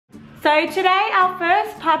So today our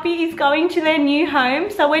first puppy is going to their new home.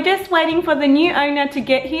 So we're just waiting for the new owner to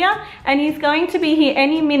get here, and he's going to be here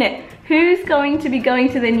any minute. Who's going to be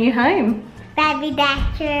going to their new home? Baby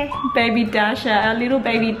Dasher. Baby Dasher, our little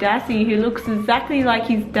baby Dassy, who looks exactly like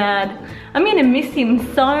his dad. I'm gonna miss him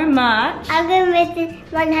so much. I'm gonna miss it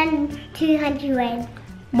 100, 200 ways.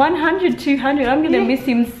 100, 200, I'm gonna miss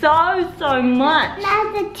him so much.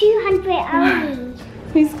 That's the 200 only.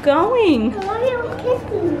 He's going. Why are you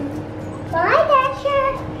kissing? Bye, Dasher.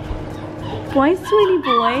 Why, sweetie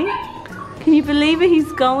boy? Can you believe it? He's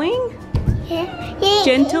going?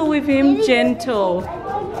 Gentle with him, gentle.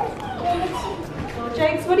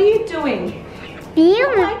 Jakes, what are you doing?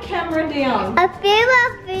 Put my camera down. I film a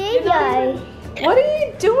video. What are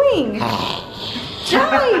you doing?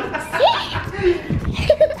 Jakes!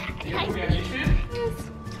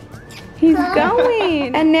 He's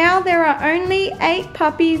going. And now there are only 8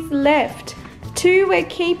 puppies left. 2 we're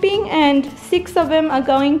keeping and 6 of them are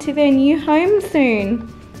going to their new home soon.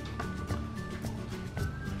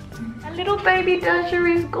 Our little baby Dasher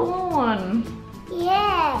is gone.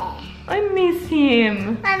 Yeah. I miss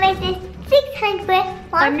him. I miss it 600.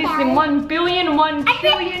 I miss him 1 billion, 1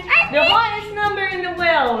 trillion. The highest number in the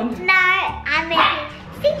world. No, I miss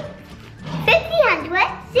it 600,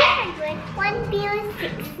 600, 1 billion,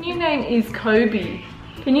 6. His new name is Kobe.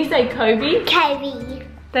 Can you say Kobe? Kobe.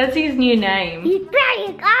 That's his new name. He's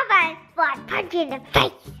probably got my butt punch in the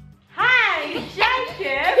face. Hey,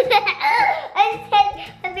 Jacob! I said,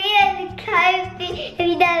 I'm being Kobe. If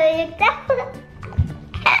you know that.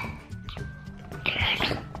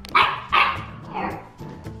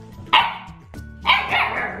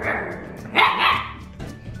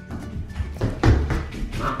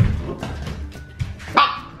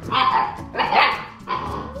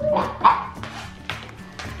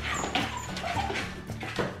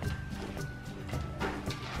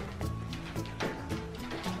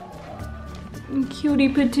 Cutie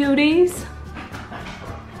patooties.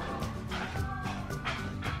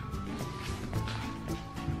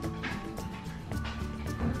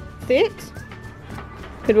 Sit.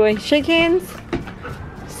 Good boy. Shake hands.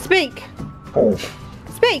 Speak.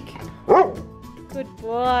 Speak. Good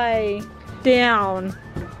boy. Down.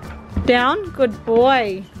 Down. Good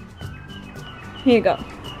boy. Here you go.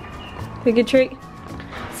 Take a treat.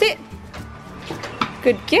 Sit.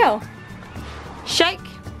 Good girl. Shake.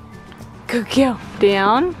 Good girl.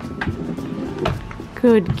 Down.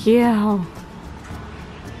 Good girl.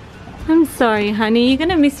 I'm sorry, honey. You're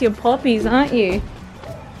gonna miss your puppies, aren't you?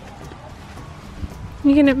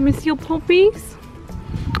 You're gonna miss your puppies?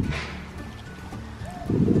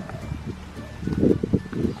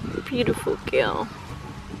 Beautiful girl.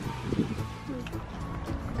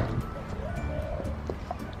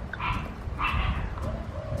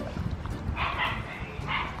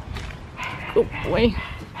 Good boy.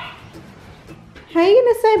 How are you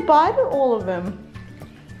gonna say bye to all of them?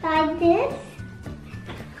 Like this?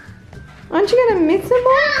 Aren't you gonna miss them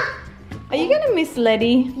all? Are you gonna miss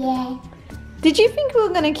Letty? Yeah. Did you think we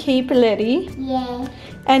were gonna keep Letty? Yeah.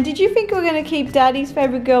 And did you think we were gonna keep Daddy's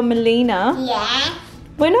favorite girl, Melina? Yeah.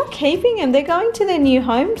 We're not keeping them. They're going to their new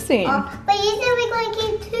home soon. Oh, but you said we're going to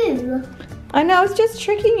keep 2. I know, I was just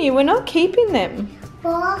tricking you. We're not keeping them.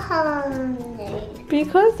 Why?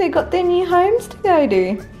 Because they got their new homes to go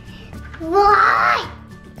to. Why?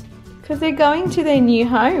 Because they're going to their new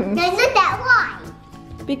homes. No, not that why.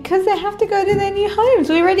 Because they have to go to their new homes.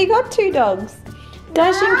 We already got 2 dogs.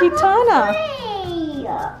 Dash and Kitana. 3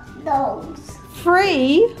 dogs.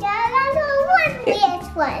 3? Yeah, that's one. Yes,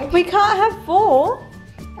 one. We can't have 4.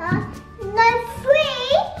 No, 3.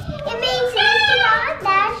 It means Kitana,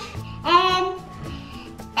 Dash, and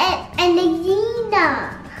Melina.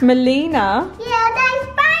 Melina? Yeah, that's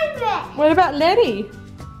favorite. What about Letty?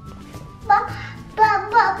 But I'm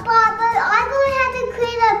going to have to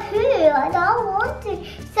clean the poo. I don't want to.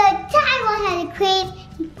 So Ty will have to clean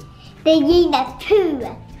the poo.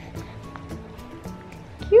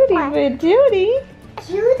 Cutie patootie. Cutie patootie.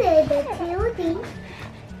 Cutie patootie.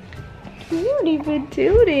 Cutie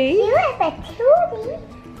patootie.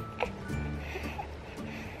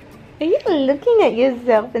 Are you looking at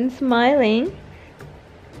yourself and smiling?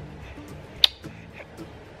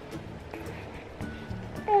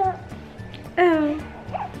 Oh.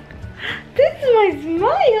 This is my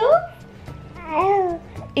smile.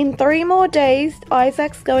 In 3 more days,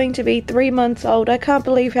 Isaac's going to be 3 months old. I can't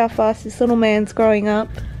believe how fast this little man's growing up.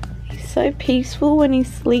 He's so peaceful when he's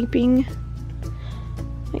sleeping.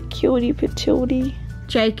 Like cutie patootie.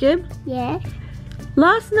 Jacob? Yeah.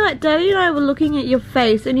 Last night, Daddy and I were looking at your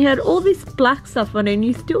face and you had all this black stuff on it and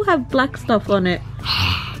you still have black stuff on it.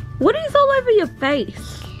 What is all over your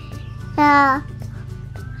face?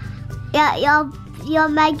 Your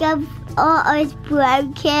makeup is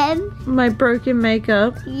broken. My broken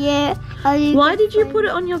makeup? Yeah. Why did you put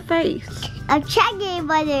it on your face? I'm checking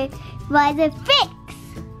by the fix.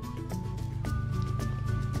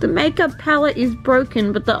 The makeup palette is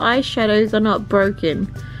broken, but the eyeshadows are not broken.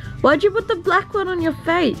 Why'd you put the black one on your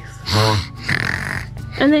face?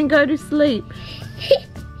 And then go to sleep?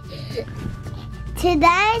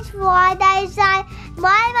 Today's Friday, so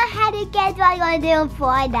Mama had to guess what I'm going to do on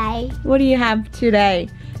Friday. What do you have today?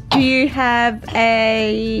 Do you have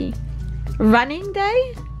a running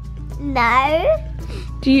day? No.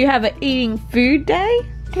 Do you have an eating food day?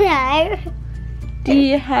 No. Do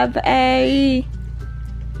you have a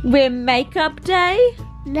wear makeup day?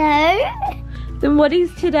 No. Then what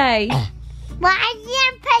is today? My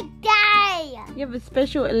Olympic Day. You have a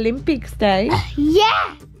special Olympics day?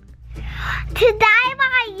 Yeah. Today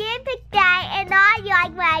my Olympic Day and I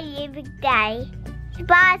like my Olympic Day.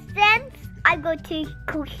 But since I go to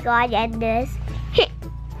Cookie Islanders.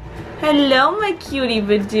 Hello, my cutie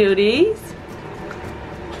badooties.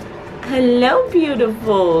 Hello,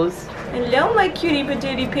 beautifuls. Hello, my cutie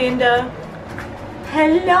badootie panda.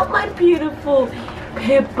 Hello, my beautiful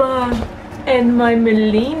Pippa and my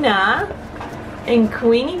Melina and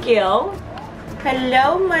Queenie Gill.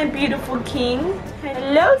 Hello, my beautiful king.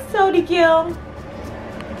 Hello, Soda Gill.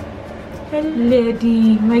 Hello,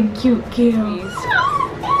 Dee, my cute girls.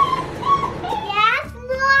 Yes,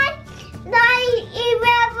 Mom. It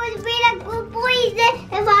was being a good boy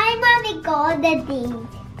and my mommy got the thing.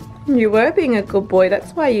 You were being a good boy,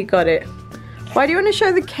 that's why you got it. Why do you want to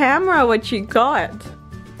show the camera what you got?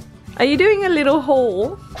 Are you doing a little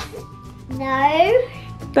haul? No.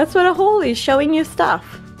 That's what a haul is, showing your stuff.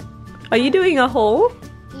 Are you doing a haul?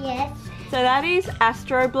 Yes. So that is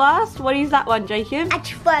Astro Blast. What is that one, Jacob? A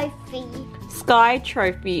trophy. Sky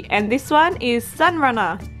Trophy. And this one is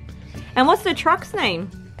Sunrunner. And what's the truck's name?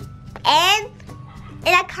 And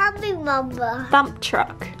I can't remember. Thump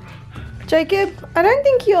Truck. Jacob, I don't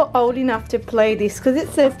think you're old enough to play this because it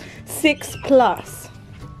says 6+.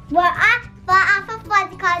 Well, I thought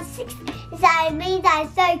because 6 so it means I'm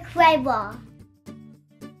so clever.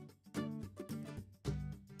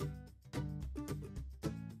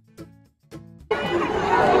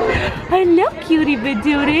 Hello, cutie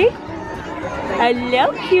badootie.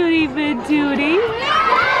 Hello, cutie badootie.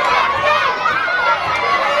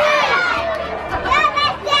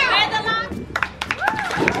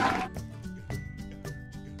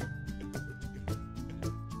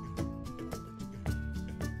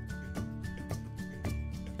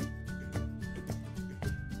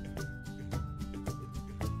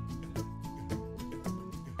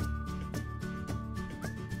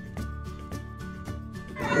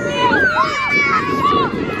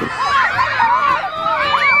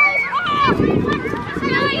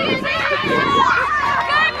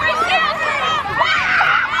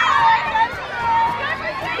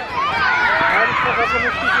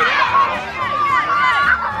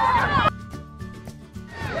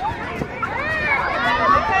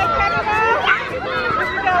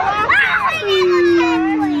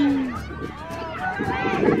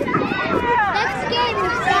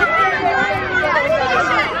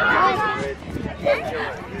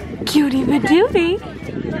 Cutie badootie.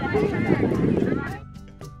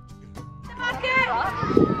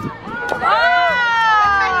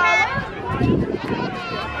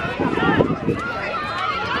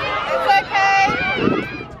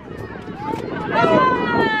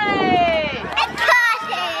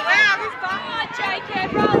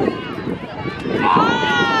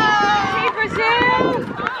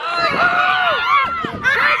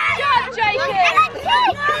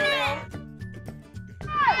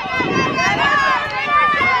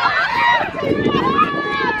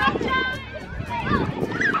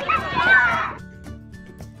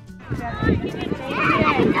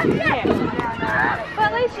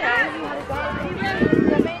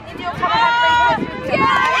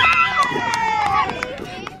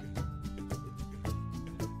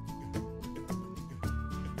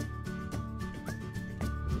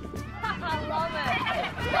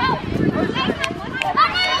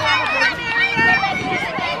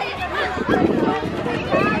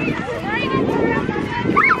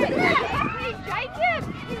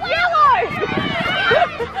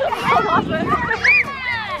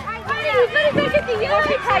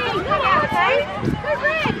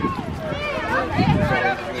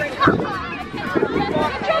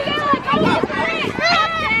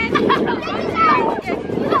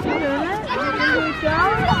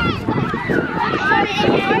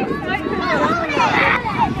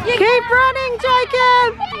 Keep running, Jacob!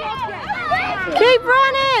 Keep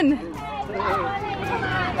running!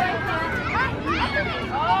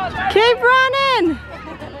 Keep running!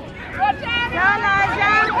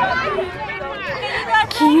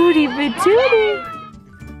 Cutie patootie!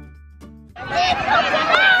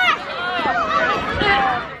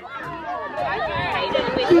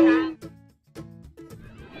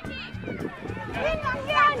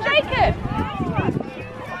 Jacob!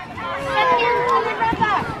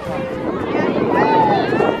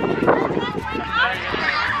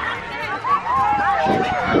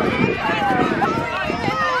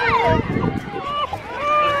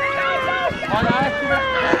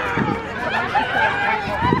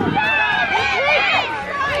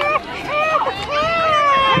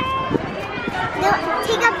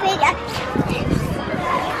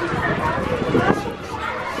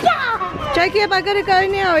 Jacob, I gotta go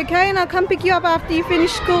now, okay? And I'll come pick you up after you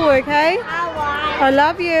finish school, okay? I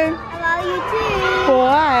love you. I love you too.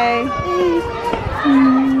 Bye.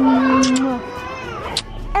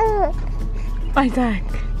 Isaac.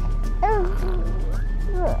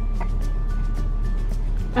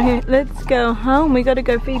 Okay, let's go home. We gotta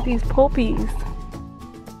go feed these puppies.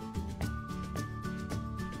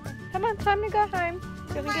 Come on, time to go home.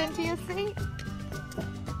 You wanna get into your seat?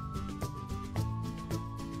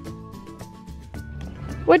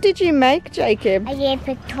 What did you make, Jacob? I gave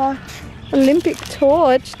a torch. Olympic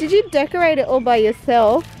torch? Did you decorate it all by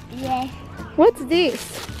yourself? Yeah. What's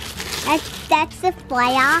this? That's the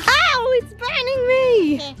fire. Ow! It's burning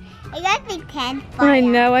me! I got pretend fire. I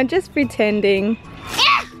know, I'm just pretending.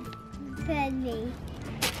 Burn me.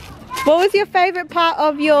 What was your favourite part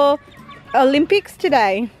of your Olympics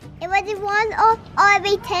today? It was the one of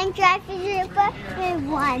every 10 drivers we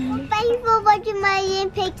won. Thank you for watching my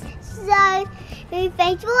Olympics. So,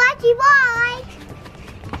 thanks for watching. Bye.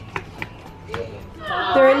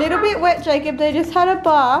 They're a little bit wet, Jacob. They just had a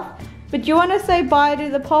bath. But do you want to say bye to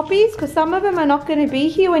the poppies? Because some of them are not going to be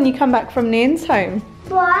here when you come back from Nan's home.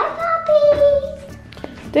 Bye, puppies.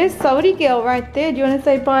 There's Salty Girl right there. Do you want to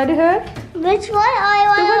say bye to her? Which one?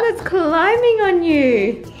 The one that's climbing on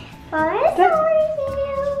you. Bye, Do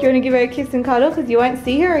you want to give her a kiss and cuddle? Because you won't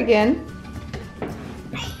see her again.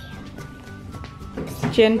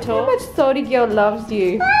 Gentle. How much Salty Girl loves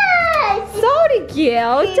you. Bye. Salty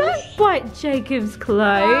Girl, don't bite Jacob's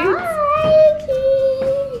clothes. Bye.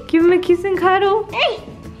 Give him a kiss and cuddle. Hey.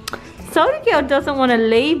 Salty Girl doesn't want to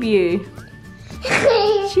leave you.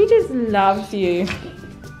 She just loves you.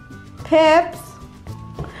 Peps.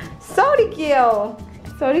 Salty Girl.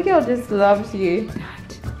 Salty Girl just loves you.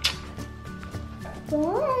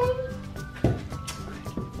 Bye.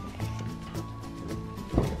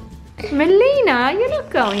 Melina, you're not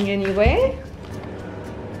going anywhere.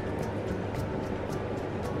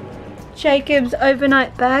 Jacob's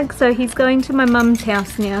overnight bag, so he's going to my mum's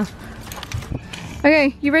house now.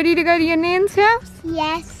 Okay, you ready to go to your nan's house?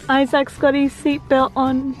 Yes. Isaac's got his seatbelt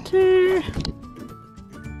on too.